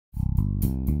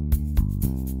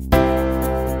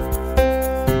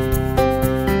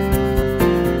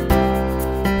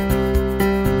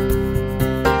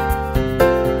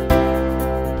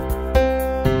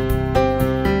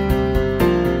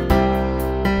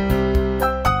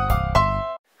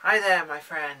Hi there my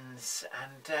friends,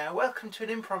 and welcome to an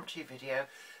impromptu video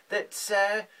that's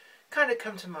kind of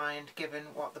come to mind given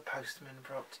what the postman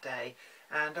brought today.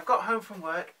 And I've got home from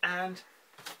work and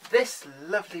this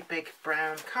lovely big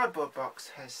brown cardboard box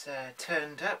has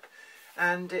turned up,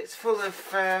 and it's full of,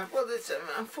 well, there's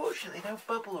unfortunately no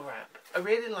bubble wrap. I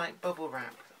really like bubble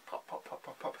wrap, pop pop pop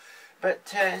pop pop,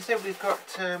 but instead we've got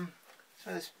some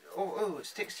of this, oh it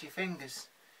sticks to your fingers,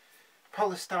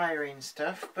 polystyrene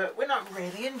stuff, but we're not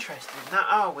really interested in that,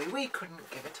 are we? We couldn't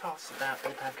give a toss about the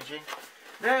packaging.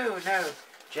 No,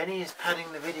 Jenny is padding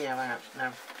the video out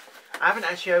now. I haven't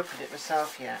actually opened it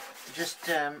myself yet, just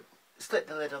slit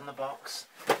the lid on the box.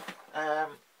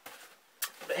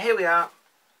 But here we are.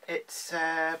 It's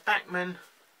Bachmann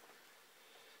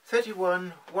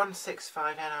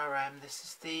 31165 NRM. This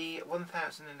is the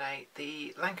 1008,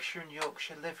 the Lancashire and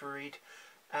Yorkshire liveried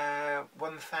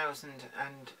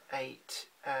 1008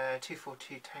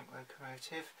 242 tank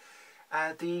locomotive.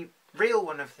 The real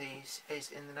one of these is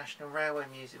in the National Railway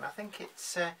Museum. I think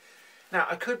it's now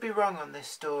I could be wrong on this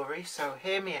story, so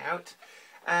hear me out,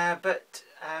 but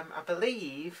I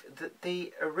believe that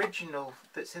the original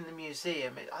that's in the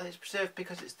museum is preserved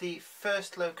because it's the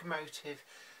first locomotive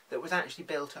that was actually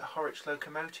built at Horwich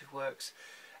Locomotive Works.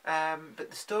 But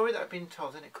the story that I've been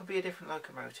told, and it could be a different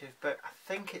locomotive, but I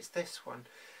think it's this one,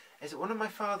 is that one of my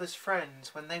father's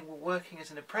friends, when they were working as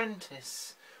an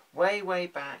apprentice way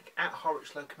back at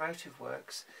Horwich Locomotive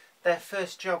Works, their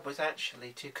first job was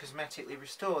actually to cosmetically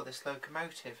restore this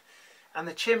locomotive. And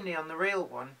the chimney on the real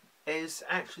one is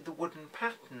actually the wooden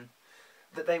pattern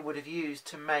that they would have used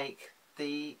to make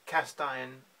the cast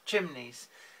iron chimneys.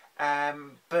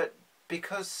 But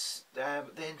because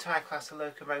the entire class of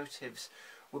locomotives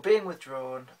were being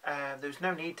withdrawn, there was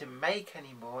no need to make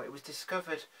any more. It was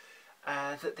discovered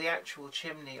that the actual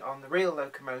chimney on the real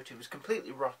locomotive was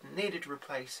completely rotten, needed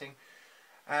replacing,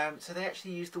 so they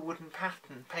actually used the wooden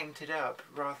pattern painted up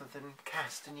rather than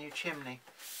cast a new chimney.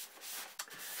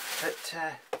 But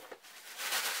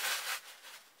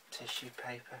tissue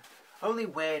paper, only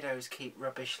weirdos keep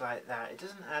rubbish like that. It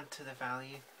doesn't add to the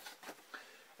value.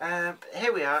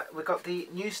 Here we are. We've got the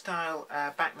new style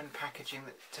Bachmann packaging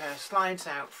that slides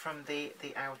out from the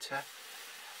outer.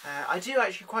 I do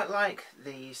actually quite like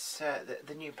these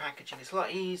the new packaging. It's a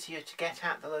lot easier to get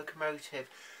at the locomotive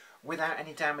without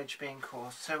any damage being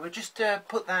caused. So we'll just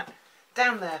put that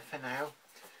down there for now,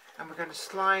 and we're going to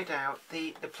slide out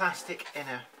the plastic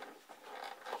inner.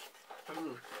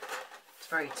 Ooh, it's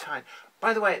very tight.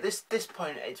 By the way, at this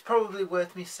point, it's probably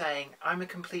worth me saying I'm a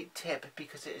complete tip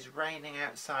because it is raining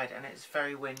outside and it's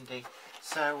very windy.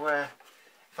 So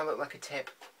if I look like a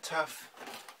tip, tough,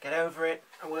 get over it.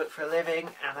 I work for a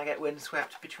living and I get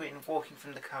windswept between walking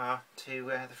from the car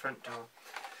to the front door.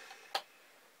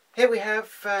 Here we have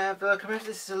the locomotive.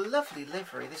 This is a lovely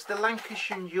livery. This is the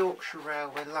Lancashire and Yorkshire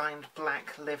Railway lined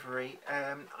black livery.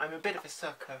 I'm a bit of a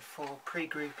sucker for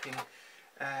pre-grouping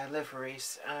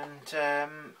liveries, and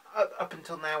up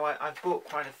until now I've bought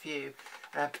quite a few,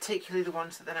 particularly the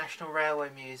ones that the National Railway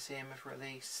Museum have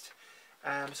released.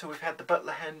 So we've had the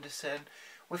Butler Henderson,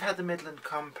 we've had the Midland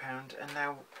Compound, and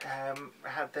now I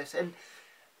had this, and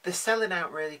they're selling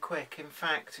out really quick. In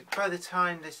fact, by the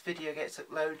time this video gets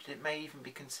uploaded, it may even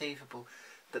be conceivable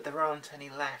that there aren't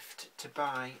any left to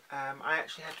buy. I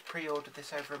actually had to pre-order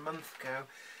this over a month ago,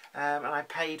 and I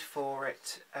paid for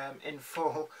it in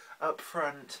full up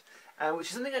front, which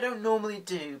is something I don't normally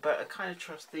do, but I kind of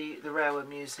trust the Railway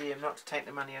Museum not to take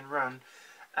the money and run.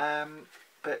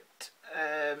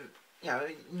 You know,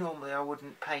 normally I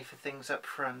wouldn't pay for things up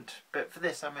front, but for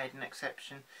this I made an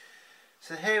exception.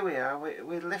 So here we are,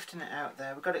 we're lifting it out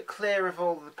there. We've got it clear of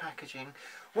all the packaging.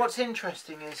 What's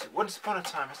interesting is, once upon a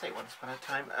time, I say once upon a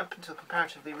time, up until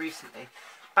comparatively recently,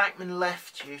 Bachmann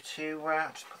left you to,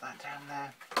 I'll just put that down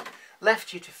there,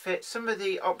 left you to fit some of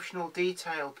the optional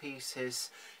detail pieces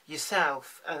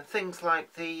yourself, and things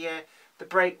like the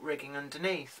brake rigging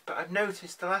underneath. But I've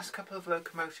noticed the last couple of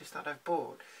locomotives that I've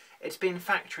bought, it's been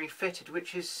factory fitted,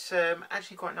 which is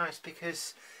actually quite nice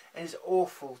because it is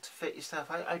awful to fit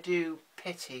yourself. I do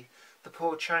pity the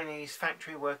poor Chinese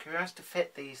factory worker who has to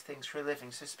fit these things for a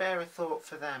living, so spare a thought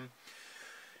for them.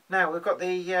 Now we've got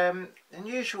the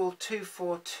unusual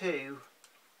 242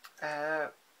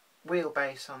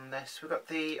 wheelbase on this. We've got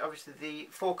obviously the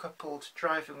four-coupled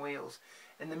driving wheels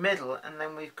in the middle, and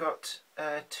then we've got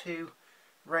two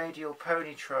radial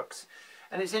pony trucks.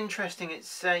 And it's interesting.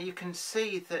 It's you can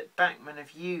see that Bachmann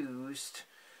have used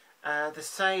the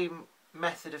same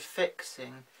method of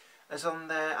fixing as on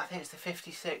the, I think it's the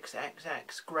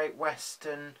 56XX Great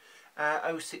Western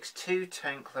 062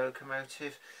 tank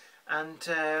locomotive, and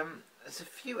there's a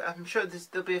few. I'm sure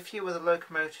there'll be a few other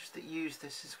locomotives that use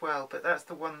this as well, but that's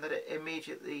the one that it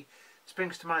immediately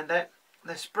springs to mind.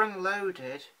 They're sprung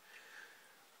loaded,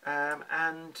 and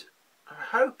I'm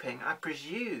hoping, I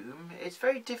presume, it's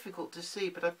very difficult to see,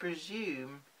 but I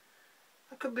presume,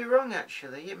 I could be wrong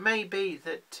actually, it may be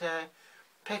that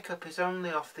pickup is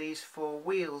only off these 4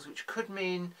 wheels, which could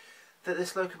mean that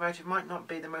this locomotive might not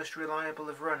be the most reliable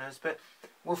of runners, but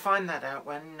we'll find that out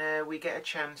when we get a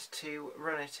chance to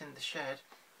run it in the shed.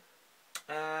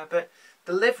 But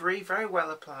the livery, very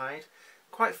well applied,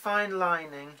 quite fine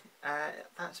lining,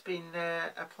 that's been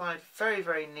applied very,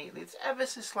 very neatly. There's ever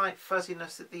so slight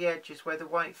fuzziness at the edges where the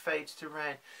white fades to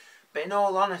red, but in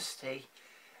all honesty,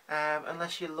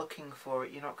 unless you're looking for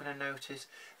it, you're not going to notice.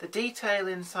 The detail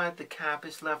inside the cab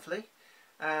is lovely.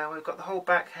 We've got the whole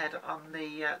back head on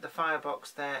the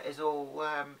firebox there is all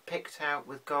picked out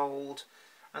with gold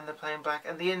and the plain black,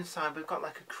 and the inside we've got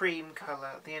like a cream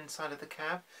colour, the inside of the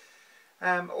cab.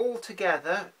 All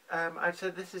together, I'd say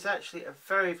this is actually a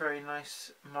very, very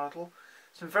nice model.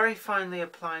 Some very finely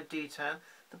applied detail.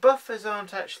 The buffers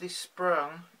aren't actually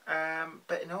sprung,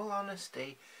 but in all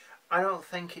honesty, I don't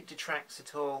think it detracts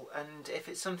at all, and if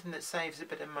it's something that saves a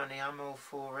bit of money, I'm all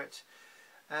for it.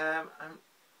 I'm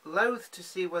loath to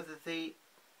see whether the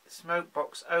smoke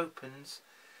box opens.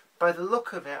 By the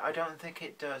look of it, I don't think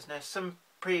it does. Now, some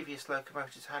previous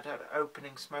locomotives had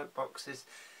opening smoke boxes.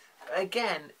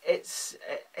 Again, it's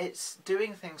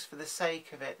doing things for the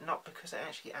sake of it, not because it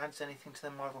actually adds anything to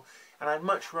the model. And I'd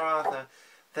much rather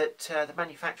that the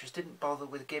manufacturers didn't bother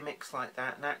with gimmicks like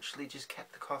that and actually just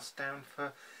kept the cost down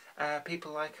for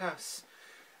people like us.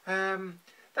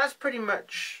 That's pretty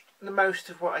much the most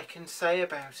of what I can say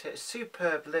about it. A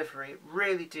superb livery,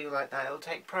 really do like that. It'll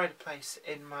take pride of place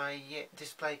in my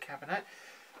display cabinet.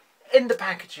 In the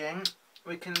packaging,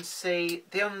 we can see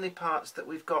the only parts that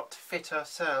we've got to fit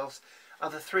ourselves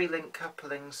are the 3-link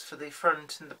couplings for the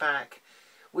front and the back,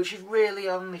 which would really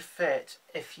only fit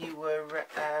if you were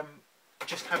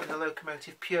just having the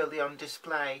locomotive purely on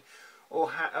display,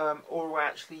 or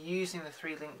actually using the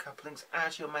 3-link couplings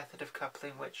as your method of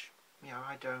coupling, which, you know,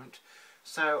 I don't.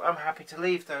 So I'm happy to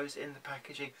leave those in the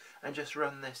packaging and just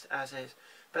run this as is.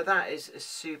 But that is a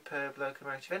superb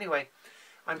locomotive. Anyway,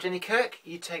 I'm Jenny Kirk.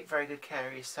 You take very good care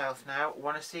of yourself now.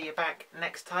 Want to see you back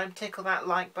next time? Tickle that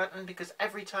like button, because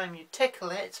every time you tickle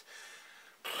it,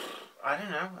 I don't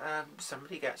know,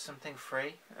 somebody gets something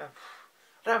free. I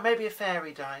don't know, maybe a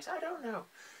fairy dies. I don't know.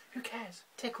 Who cares?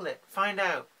 Tickle it. Find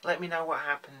out. Let me know what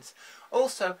happens.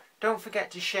 Also, don't forget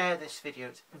to share this video.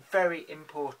 It's very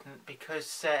important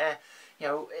because, you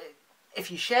know,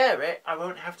 if you share it, I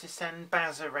won't have to send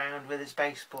Baz around with his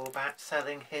baseball bat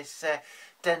selling his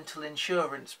dental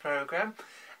insurance program.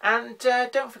 And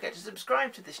don't forget to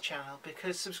subscribe to this channel,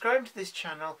 because subscribing to this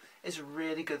channel is a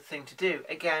really good thing to do.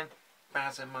 Again,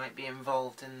 Baz might be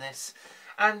involved in this.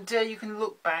 And you can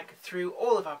look back through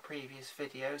all of our previous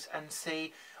videos and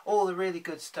see all the really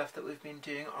good stuff that we've been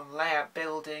doing on layout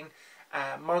building,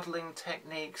 modelling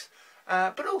techniques,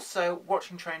 but also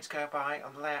watching trains go by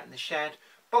on the layout in the shed,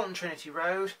 Bolton Trinity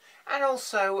Road, and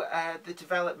also the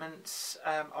developments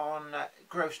on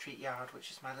Grove Street Yard,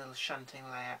 which is my little shunting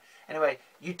layout. Anyway,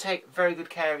 you take very good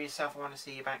care of yourself. I want to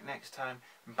see you back next time.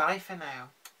 Bye for now.